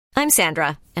I'm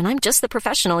Sandra, and I'm just the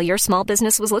professional your small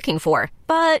business was looking for.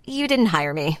 But you didn't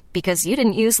hire me because you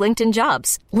didn't use LinkedIn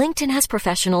Jobs. LinkedIn has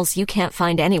professionals you can't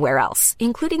find anywhere else,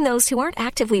 including those who aren't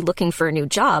actively looking for a new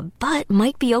job, but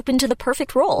might be open to the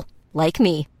perfect role, like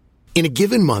me. In a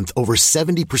given month, over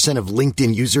 70% of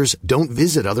LinkedIn users don't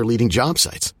visit other leading job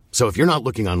sites. So if you're not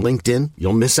looking on LinkedIn,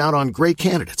 you'll miss out on great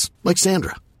candidates like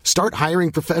Sandra. Start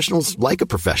hiring professionals like a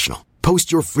professional.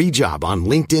 Post your free job on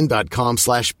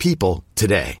linkedin.com/people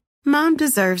today. Mom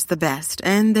deserves the best,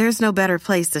 and there's no better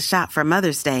place to shop for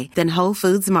Mother's Day than Whole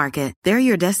Foods Market. They're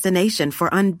your destination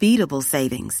for unbeatable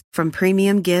savings, from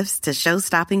premium gifts to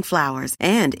show-stopping flowers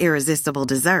and irresistible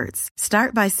desserts.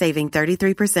 Start by saving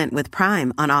 33% with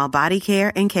Prime on all body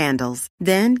care and candles.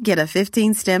 Then get a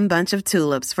 15-stem bunch of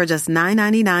tulips for just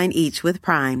 $9.99 each with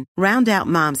Prime. Round out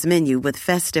Mom's menu with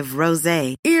festive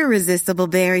rosé, irresistible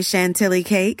berry chantilly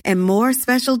cake, and more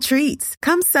special treats.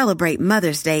 Come celebrate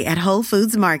Mother's Day at Whole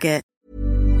Foods Market.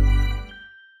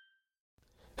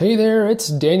 Hey there, it's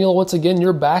Daniel once again.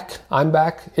 You're back. I'm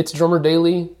back. It's Drummer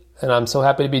Daily, and I'm so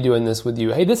happy to be doing this with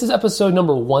you. Hey, this is episode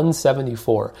number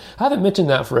 174. I haven't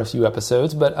mentioned that for a few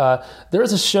episodes, but there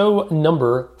is a show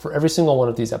number for every single one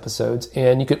of these episodes,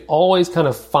 and you can always kind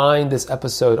of find this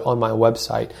episode on my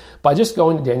website by just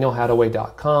going to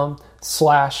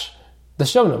danielhadaway.com/the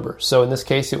show number. So in this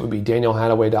case, it would be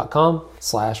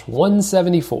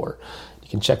danielhadaway.com/174. You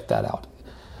can check that out.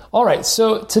 All right,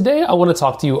 so today I want to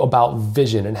talk to you about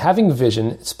vision and having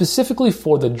vision specifically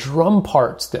for the drum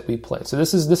parts that we play. So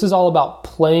this is all about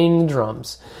playing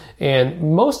drums, and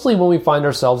mostly when we find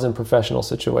ourselves in professional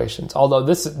situations, although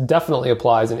this definitely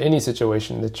applies in any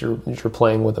situation that you're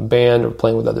playing with a band or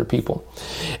playing with other people.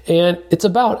 And it's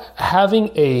about having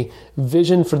a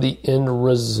vision for the end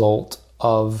result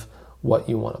of what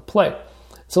you want to play.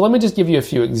 So let me just give you a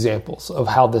few examples of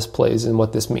how this plays and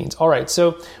what this means. All right,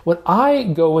 so when I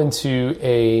go into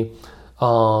a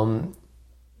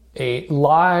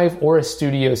live or a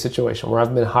studio situation where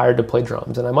I've been hired to play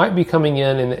drums, and I might be coming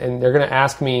in and they're going to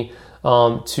ask me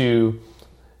to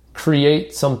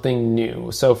create something new.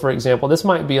 So for example, this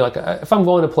might be like if I'm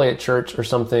going to play at church or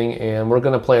something and we're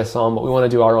going to play a song, but we want to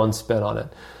do our own spin on it.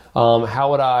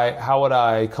 How would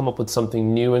I come up with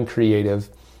something new and creative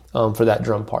for that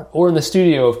drum part? Or in the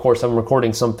studio, of course, I'm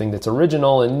recording something that's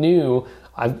original and new.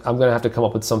 I'm going to have to come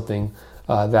up with something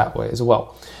that way as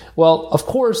well. Well, of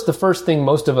course, the first thing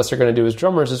most of us are going to do as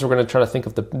drummers is we're going to try to think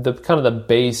of the kind of the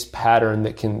bass pattern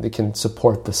that can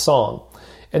support the song.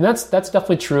 And that's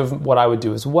definitely true of what I would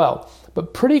do as well.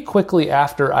 But pretty quickly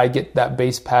after I get that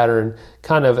bass pattern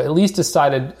kind of at least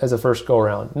decided as a first go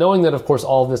around, knowing that of course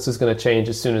all of this is going to change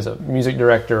as soon as a music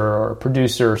director or a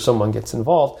producer or someone gets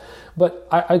involved. But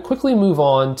I quickly move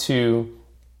on to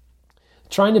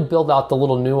trying to build out the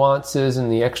little nuances and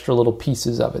the extra little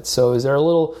pieces of it. So is there a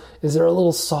little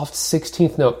soft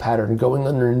 16th note pattern going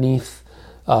underneath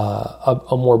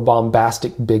a more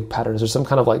bombastic big pattern? Is there some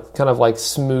kind of like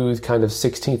smooth kind of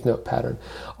 16th note pattern?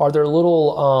 Are there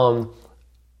little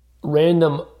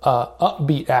random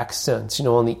upbeat accents,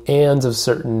 on the ands of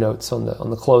certain notes on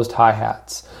the closed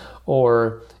hi-hats?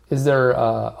 Or is there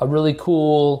a really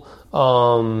cool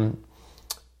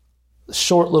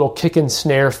short little kick and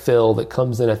snare fill that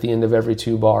comes in at the end of every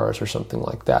 2 bars or something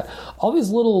like that? All these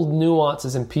little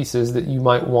nuances and pieces that you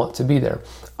might want to be there.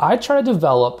 I try to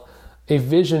develop a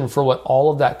vision for what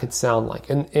all of that could sound like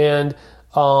and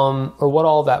or what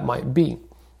all of that might be.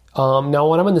 Now,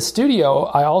 when I'm in the studio,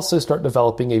 I also start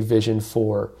developing a vision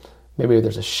for maybe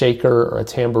there's a shaker or a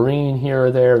tambourine here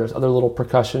or there. There's other little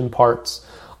percussion parts,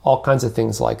 all kinds of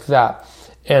things like that.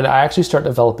 And I actually start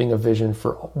developing a vision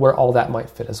for where all that might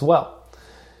fit as well.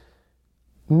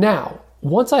 Now,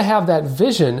 once I have that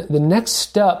vision, the next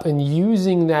step in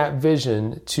using that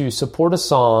vision to support a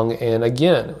song and,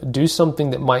 again, do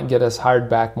something that might get us hired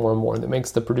back more and more, that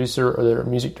makes the producer or the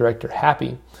music director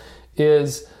happy,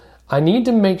 is I need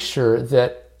to make sure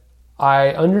that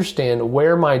I understand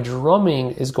where my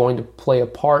drumming is going to play a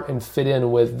part and fit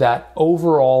in with that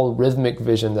overall rhythmic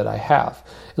vision that I have.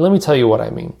 And let me tell you what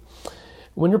I mean.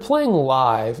 When you're playing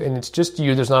live and it's just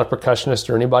you, there's not a percussionist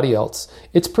or anybody else,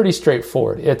 it's pretty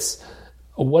straightforward. It's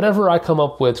whatever I come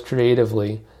up with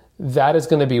creatively, that is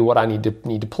going to be what I need to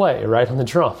play, right, on the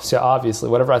drums. So obviously,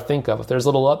 whatever I think of. If there's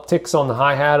little upticks on the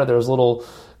hi-hat or there's little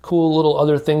cool little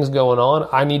other things going on,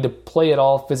 I need to play it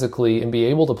all physically and be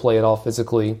able to play it all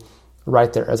physically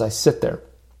right there as I sit there.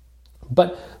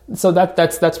 But so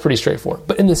that's pretty straightforward.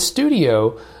 But in the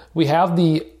studio, we have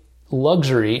the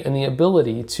luxury and the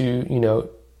ability to,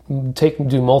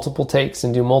 do multiple takes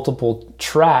and do multiple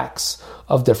tracks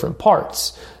of different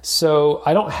parts. So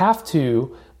I don't have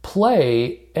to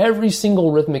play every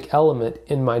single rhythmic element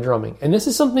in my drumming. And this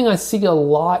is something I see a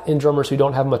lot in drummers who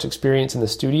don't have much experience in the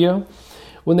studio.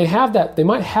 When they have that, they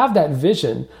might have that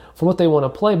vision for what they want to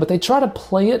play, but they try to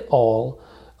play it all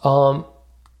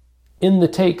in the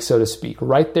take, so to speak,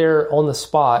 right there on the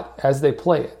spot as they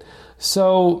play it.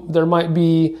 So there might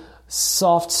be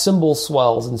soft cymbal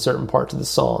swells in certain parts of the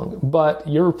song, but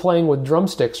you're playing with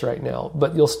drumsticks right now,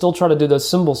 but you'll still try to do those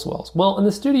cymbal swells. Well, in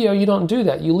the studio, you don't do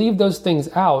that. You leave those things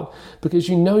out because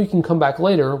you know you can come back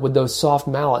later with those soft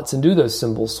mallets and do those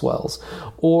cymbal swells.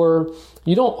 Or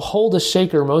you don't hold a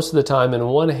shaker most of the time in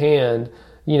one hand,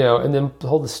 and then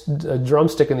hold a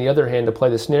drumstick in the other hand to play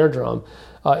the snare drum.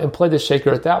 And play the shaker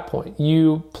at that point.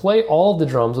 You play all of the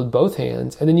drums with both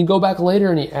hands, and then you go back later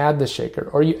and you add the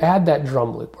shaker, or you add that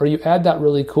drum loop, or you add that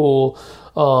really cool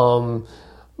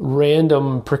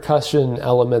random percussion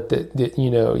element that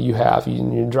you have.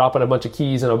 You're dropping a bunch of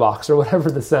keys in a box or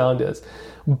whatever the sound is.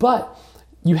 But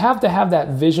you have to have that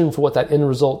vision for what that end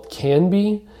result can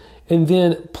be, and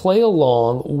then play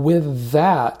along with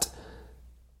that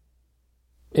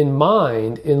in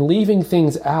mind in leaving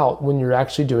things out when you're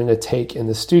actually doing a take in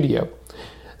the studio.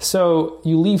 So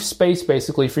you leave space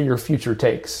basically for your future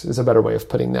takes is a better way of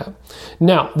putting that.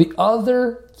 Now, the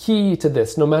other key to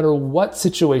this, no matter what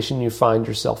situation you find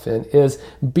yourself in, is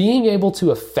being able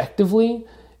to effectively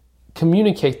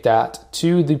communicate that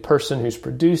to the person who's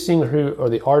producing or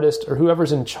the artist or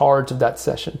whoever's in charge of that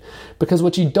session. Because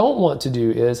what you don't want to do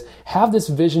is have this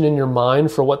vision in your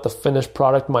mind for what the finished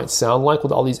product might sound like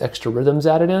with all these extra rhythms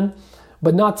added in,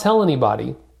 but not tell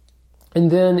anybody. And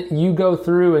then you go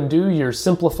through and do your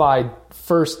simplified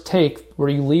first take where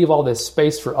you leave all this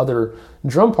space for other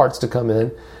drum parts to come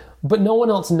in, but no one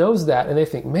else knows that, and they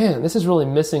think, man, this is really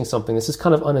missing something. This is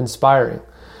kind of uninspiring.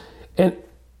 And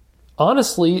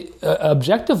honestly,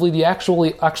 objectively, the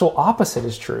actual opposite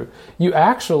is true. You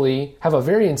actually have a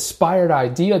very inspired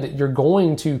idea that you're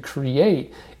going to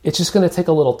create. It's just going to take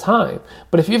a little time.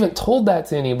 But if you haven't told that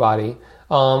to anybody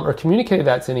or communicated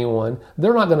that to anyone,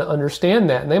 they're not going to understand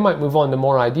that, and they might move on to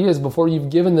more ideas before you've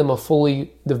given them a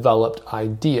fully developed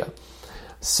idea.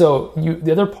 So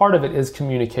the other part of it is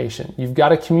communication. You've got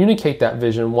to communicate that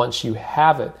vision once you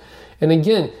have it. And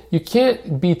again, you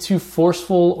can't be too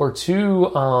forceful or too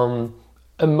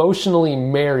emotionally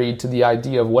married to the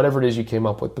idea of whatever it is you came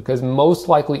up with, because most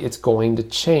likely it's going to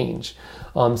change.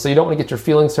 So you don't want to get your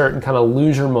feelings hurt and kind of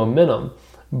lose your momentum.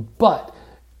 But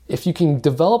if you can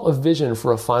develop a vision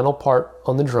for a final part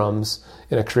on the drums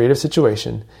in a creative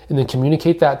situation and then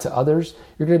communicate that to others,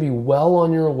 you're going to be well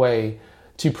on your way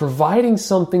to providing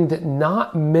something that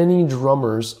not many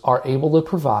drummers are able to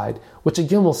provide, which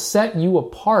again will set you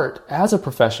apart as a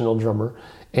professional drummer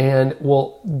and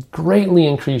will greatly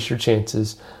increase your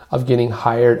chances of getting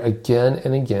hired again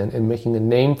and again and making a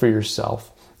name for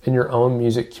yourself in your own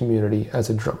music community as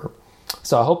a drummer.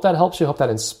 So I hope that helps you. I hope that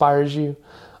inspires you.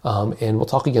 And we'll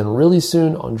talk again really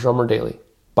soon on Drummer Daily.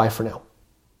 Bye for now.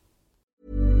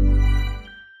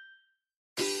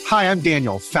 Hi, I'm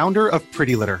Daniel, founder of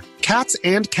Pretty Litter. Cats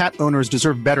and cat owners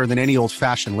deserve better than any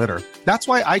old-fashioned litter. That's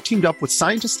why I teamed up with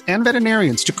scientists and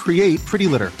veterinarians to create Pretty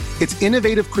Litter. Its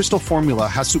innovative crystal formula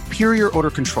has superior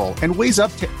odor control and weighs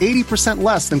up to 80%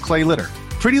 less than clay litter.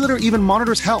 Pretty Litter even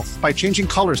monitors health by changing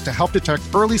colors to help detect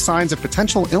early signs of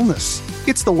potential illness.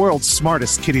 It's the world's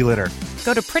smartest kitty litter.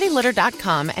 Go to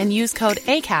prettylitter.com and use code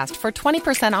ACAST for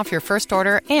 20% off your first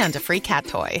order and a free cat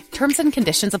toy. Terms and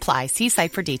conditions apply. See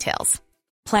site for details.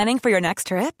 Planning for your next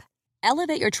trip?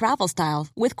 Elevate your travel style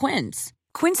with Quince.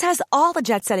 Quince has all the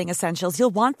jet-setting essentials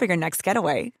you'll want for your next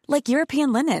getaway, like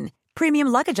European linen, premium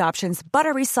luggage options,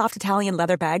 buttery soft Italian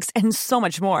leather bags, and so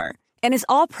much more. And is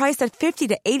all priced at 50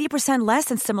 to 80% less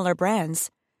than similar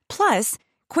brands. Plus,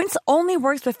 Quince only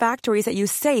works with factories that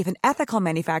use safe and ethical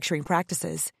manufacturing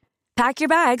practices. Pack your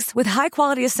bags with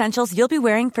high-quality essentials you'll be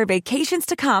wearing for vacations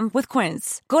to come with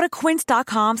Quince. Go to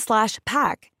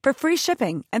quince.com/pack for free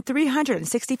shipping and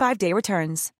 365-day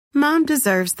returns. Mom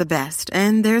deserves the best,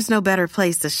 and there's no better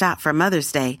place to shop for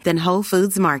Mother's Day than Whole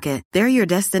Foods Market. They're your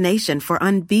destination for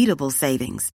unbeatable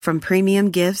savings, from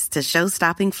premium gifts to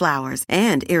show-stopping flowers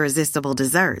and irresistible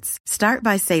desserts. Start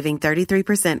by saving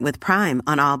 33% with Prime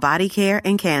on all body care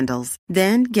and candles.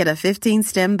 Then get a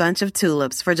 15-stem bunch of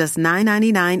tulips for just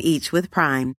 $9.99 each with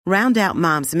Prime. Round out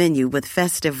Mom's menu with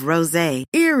festive rosé,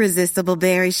 irresistible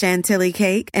berry chantilly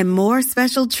cake, and more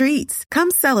special treats.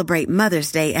 Come celebrate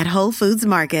Mother's Day at Whole Foods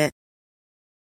Market.